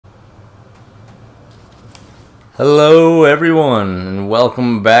Hello everyone, and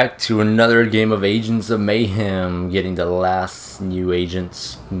welcome back to another game of Agents of Mayhem. Getting the last new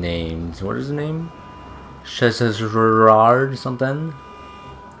agent's named. What is his name? Scheherazade something.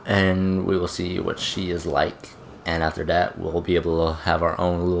 And we will see what she is like. And after that, we'll be able to have our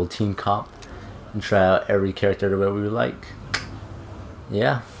own little team comp and try out every character that we would like.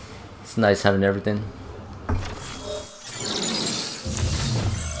 Yeah, it's nice having everything.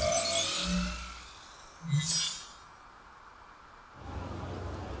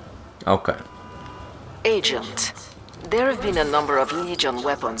 Okay. Agent, there have been a number of Legion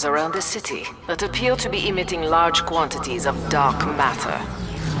weapons around the city that appear to be emitting large quantities of dark matter.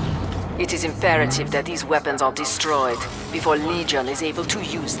 It is imperative that these weapons are destroyed before Legion is able to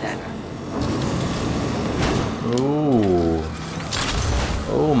use them. Ooh.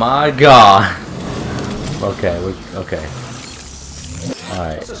 Oh my god. Okay, okay.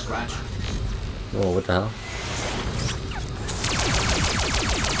 Alright. Whoa, what the hell?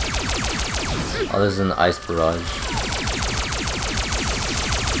 Oh, this is an ice barrage.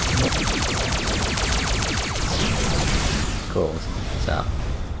 Cool. What's up?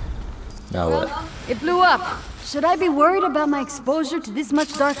 Now what? It blew up. Should I be worried about my exposure to this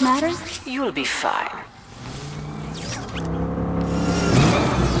much dark matter? You'll be fine.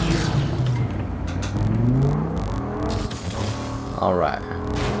 Alright.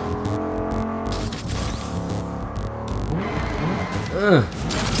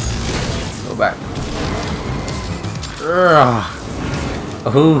 Go back.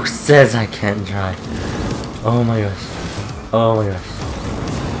 Who says I can't drive? Oh my gosh. Oh my gosh.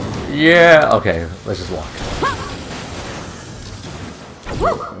 Yeah. Okay, let's just walk.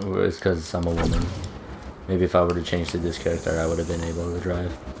 It's because I'm a woman. Maybe if I were to change to this character, I would have been able to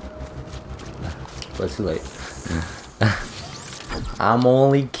drive. But it's too late. I'm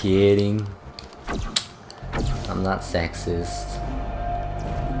only kidding. I'm not sexist.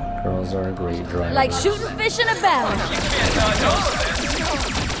 Girls are a great driver. Like shooting fish in a barrel.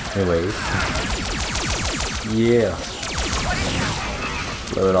 Anyways. Yeah.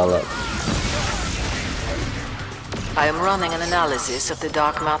 Blow it all up. I am running an analysis of the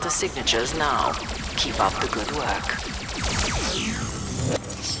dark matter signatures now. Keep up the good work.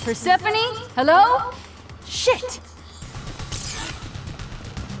 Persephone? Hello? Shit!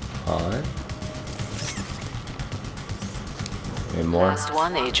 Alright. Any more? Last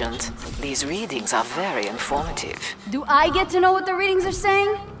one, Agent. These readings are very informative. Do I get to know what the readings are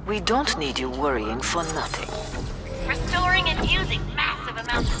saying? We don't need you worrying for nothing. Restoring and using massive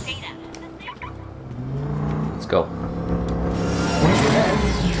amounts of data. Let's go.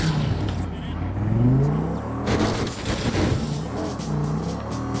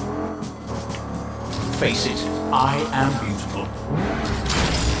 Face it, I am beautiful.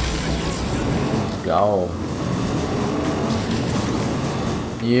 Go.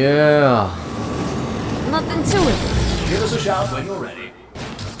 Yeah. Nothing to it. Give us a shout when you're ready.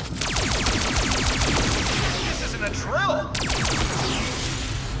 This isn't a drill!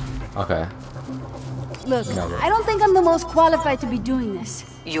 Okay. Look, No. I don't think I'm the most qualified to be doing this.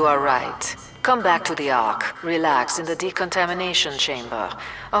 You are right. Come back to the Ark. Relax in the decontamination chamber.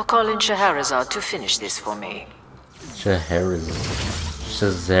 I'll call in Scheherazade to finish this for me. Scheherazade.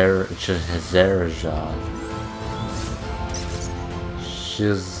 Scheherazade.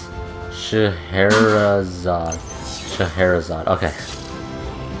 Okay.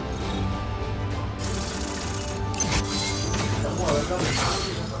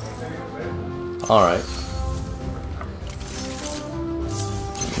 Alright.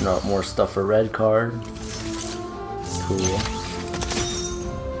 No more stuff for red card. Cool.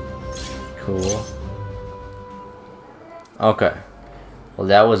 Cool. Okay. Well,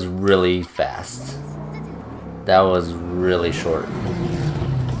 that was really fast. That was really short.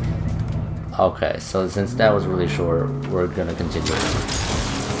 Okay, so since that was really short, we're gonna continue.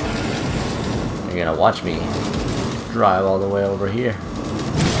 You're gonna watch me drive all the way over here.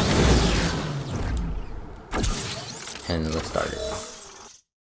 And let's start it.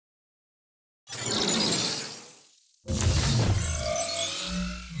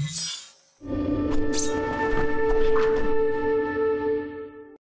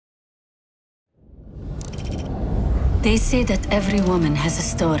 They say that every woman has a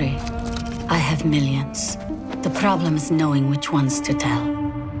story. I have millions. The problem is knowing which ones to tell.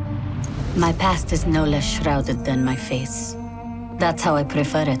 My past is no less shrouded than my face. That's how I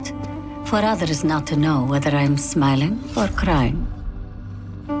prefer it. For others not to know whether I'm smiling or crying.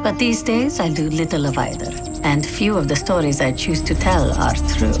 But these days I do little of either, and few of the stories I choose to tell are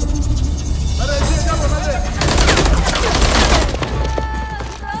true.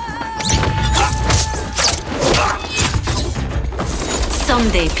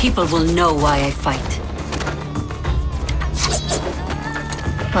 Someday people will know why I fight.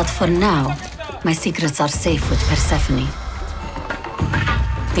 But for now, my secrets are safe with Persephone.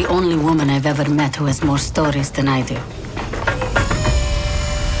 The only woman I've ever met who has more stories than I do.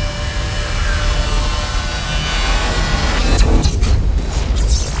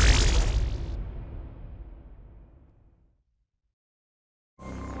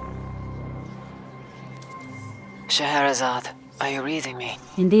 Scheherazade, are you reading me?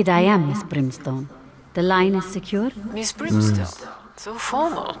 Indeed I am, Miss Brimstone. The line is secure? Miss Brimstone? So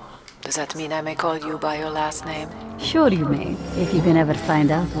formal. Does that mean I may call you by your last name? Sure you may, if you can ever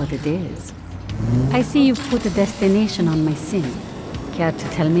find out what it is. I see you've put a destination on my sin. Care to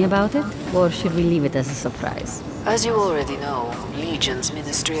tell me about it, or should we leave it as a surprise? As you already know, Legion's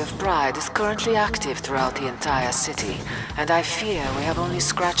Ministry of Pride is currently active throughout the entire city, and I fear we have only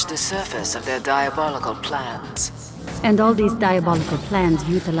scratched the surface of their diabolical plans. And all these diabolical plans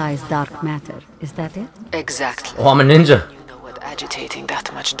utilize dark matter, is that it? Exactly. Oh, I'm a ninja. You know what agitating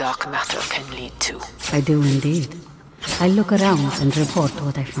that much dark matter can lead to. I do indeed. I look around and report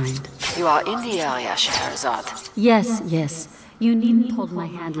what I find. You are in the area, Scheherazade. Yes, yes. You needn't hold my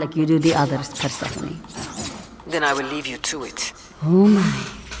hand like you do the others, Persephone. Then I will leave you to it. Oh my.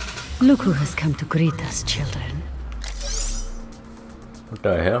 Look who has come to greet us, children. What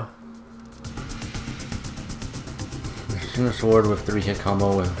the hell? Shoot a sword with 3-hit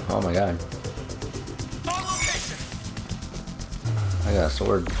combo with. Oh my god. I got a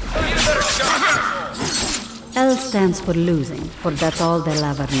sword. L stands for losing, for that's all they'll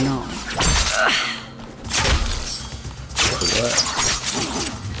ever know. What?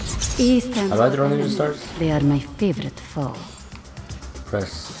 E stands How do I for throw ninja enemy. stars? They are my favorite foe.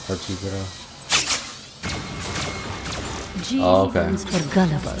 Press R2. G Oh, okay. stands for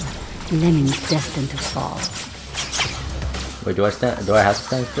gullible. Lemmings destined to fall. Wait, do I stand? Do I have to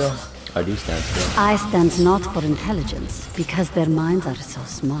stand still? I do stand still. I stands not for intelligence, because their minds are so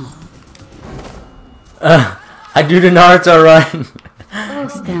small. I do the Naruto run. O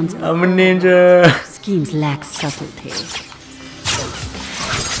stands for I'm a ninja. schemes lack subtlety.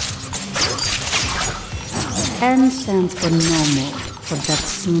 N stands for no more, for that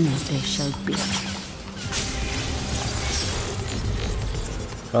sooner they shall be.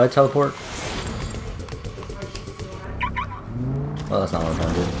 Do I teleport? Well, that's not what I'm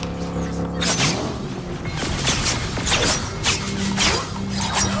trying to do.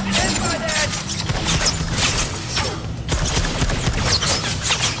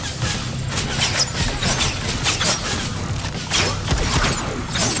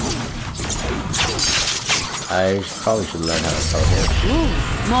 I probably should learn how to teleport. Ooh,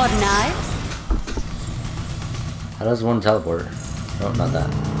 more knives? How does one teleport? Oh, not that.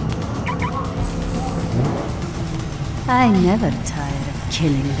 I never tire of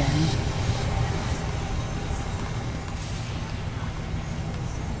killing them.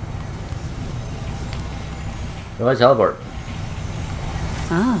 Do I teleport?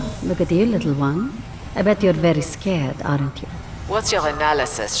 Ah, look at you, little one. I bet you're very scared, aren't you? What's your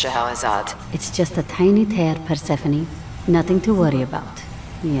analysis, Scheherazade? It's just a tiny tear, Persephone. Nothing to worry about.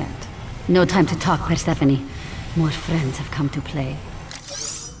 Yet. No time to talk, Persephone. More friends have come to play.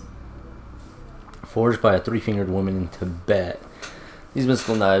 Forged by a 3-fingered woman in Tibet. These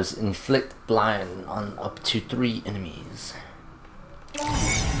mystical knives inflict blind on up to 3 enemies.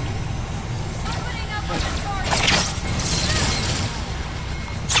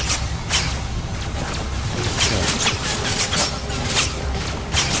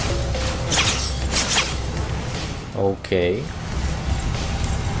 Okay.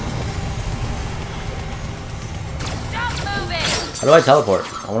 How do I teleport?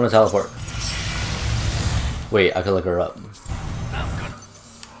 I want to teleport. Wait, I could look her up.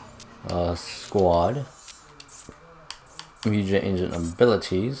 Squad. Immediate agent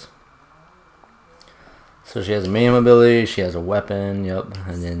abilities. So she has a mayhem ability, she has a weapon, yep,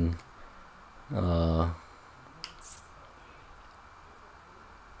 and then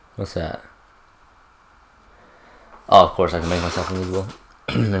what's that? Oh, of course I can make myself invisible.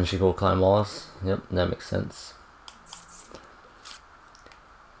 And she will climb walls. Yep, that makes sense.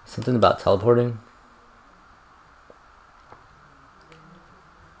 Something about teleporting.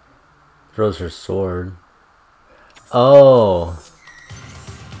 Throws her sword. Oh.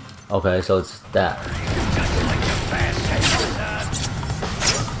 Okay, so it's that.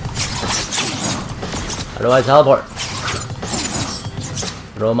 How do I teleport?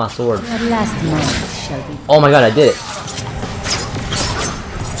 Throw my sword. Your last moment shall be. Oh my god, I did it.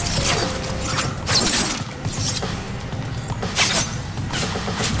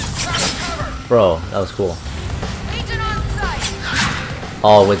 Bro, that was cool.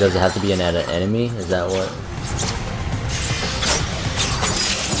 Oh wait, does it have to be an enemy? Is that what?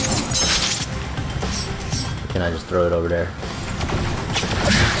 Can I just throw it over there? No,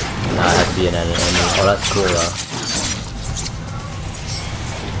 it has to be an enemy. Oh, that's cool though.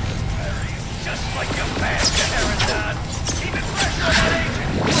 Just like your man, Scheherazade. Keep it fresh on that agent.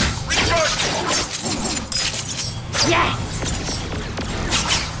 Yes!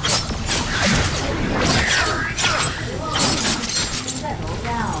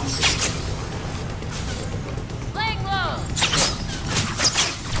 Laying low.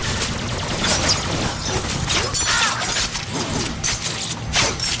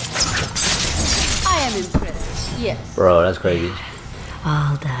 I am impressed. Yes. Bro, that's crazy.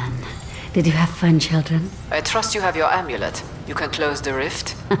 All done. Did you have fun, children? I trust you have your amulet. You can close the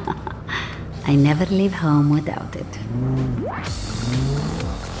rift. I never leave home without it.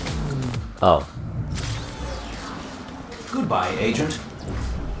 Oh. Goodbye, Agent.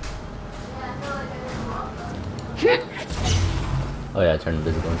 Oh yeah, I turned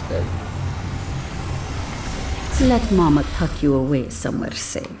invisible instead. Let Mama tuck you away somewhere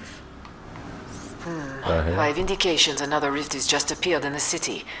safe. Go ahead. I have indications another rift has just appeared in the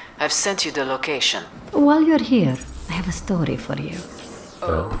city. I've sent you the location. While you're here, I have a story for you.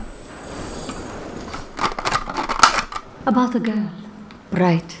 Oh. About a girl.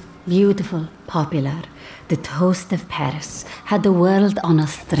 Bright, beautiful, popular. The toast of Paris. Had the world on a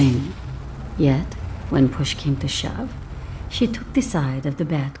string. Yet, when push came to shove, she took the side of the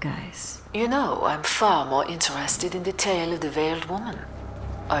bad guys. You know, I'm far more interested in the tale of the Veiled Woman.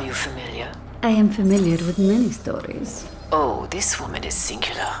 Are you familiar? I am familiar with many stories. Oh, this woman is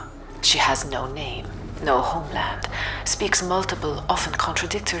singular. She has no name, no homeland, speaks multiple, often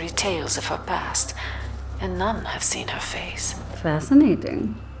contradictory tales of her past, and none have seen her face.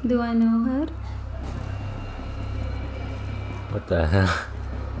 Fascinating. Do I know her? What the hell?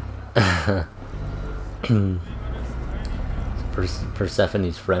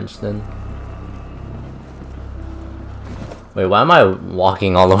 Persephone's French then? Wait, why am I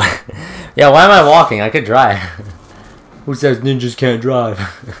walking all the way? Yeah, why am I walking? I could drive. Who says ninjas can't drive?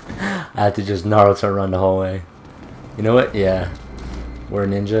 I have to just Naruto run the whole way. You know what? Yeah. We're a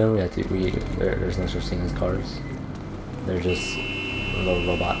ninja. There's no such thing as cars. They're just little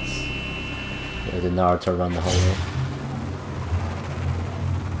robots. We have to Naruto run the whole way.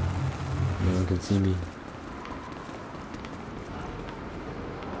 No one can see me.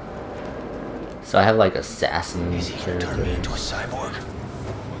 So I have like assassin character. Turn me into a cyborg.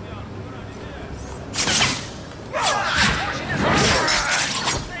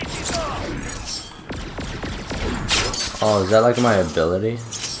 Oh, is that like my ability?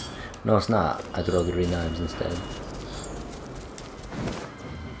 No, it's not. I throw 3 knives instead.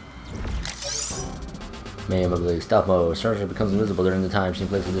 Mayhem ability. Stealth mode. Charger becomes invisible during the time she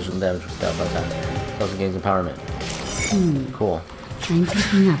inflicts additional damage with stealth by the time. It also gains empowerment. Cool. I'm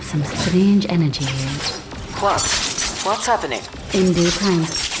picking up some strange energy here. What? What's happening? In daytime,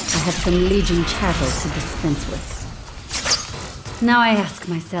 I have some Legion chattel to dispense with. Now I ask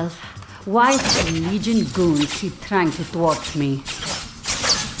myself, why do Legion goons keep trying to thwart me?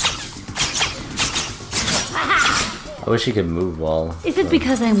 I wish you could move well. Is it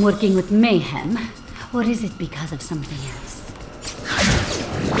because I'm working with Mayhem? Or is it because of something else?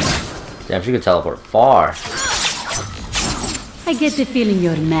 Damn, she could teleport far. I get the feeling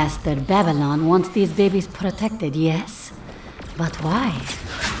your master, Babylon, wants these babies protected, yes? But why?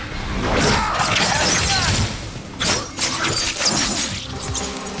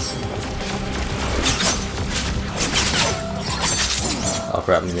 Oh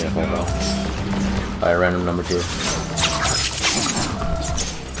crap, I'm gonna hold on. Alright, random number 2.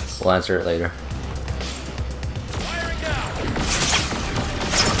 We'll answer it later.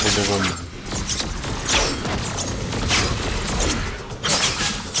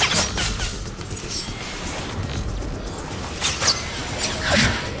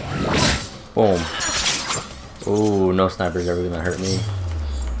 Boom. Ooh, no sniper's ever gonna hurt me.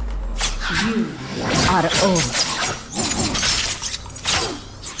 You are old.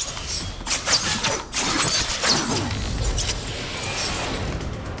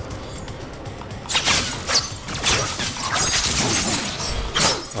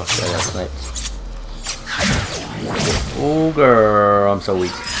 Oh shit, I got sniped. Oh girl, I'm so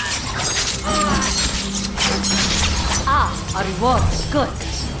weak. Ah, a reward. Good.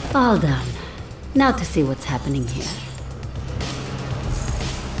 All done. Now to see what's happening here.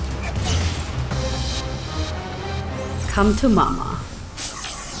 Come to Mama.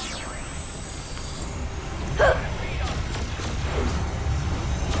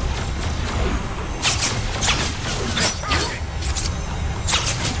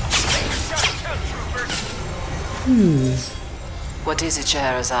 What is it,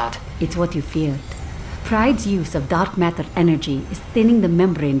 Scheherazade? It's what you feared. Pride's use of dark matter energy is thinning the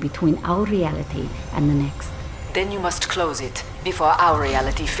membrane between our reality and the next. Then you must close it before our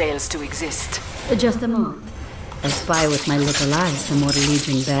reality fails to exist. Just a moment. I spy with my little eye some more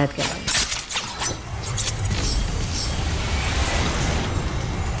Legion bad guys.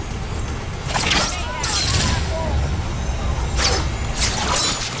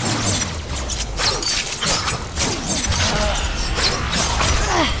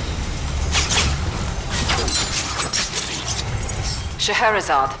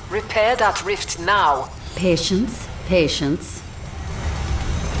 Scheherazade, repair that rift now. Patience, patience.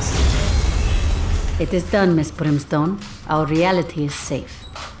 It is done, Miss Brimstone. Our reality is safe.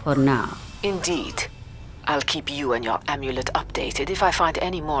 For now. Indeed. I'll keep you and your amulet updated if I find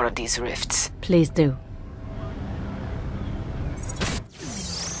any more of these rifts. Please do.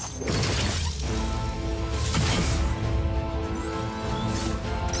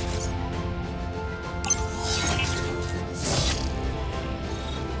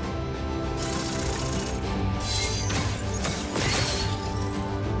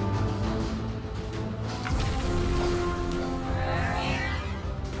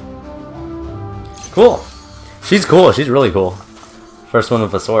 Cool. She's cool. She's really cool. First one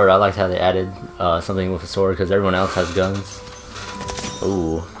with a sword. I liked how they added something with a sword because everyone else has guns.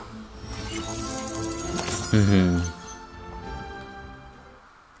 Ooh.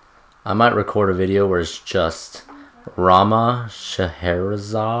 I might record a video where it's just Rama,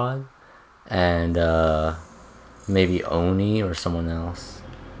 Scheherazade, and maybe Oni or someone else.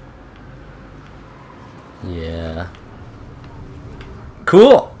 Yeah.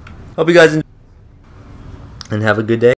 Cool. Hope you guys enjoy and have a good day.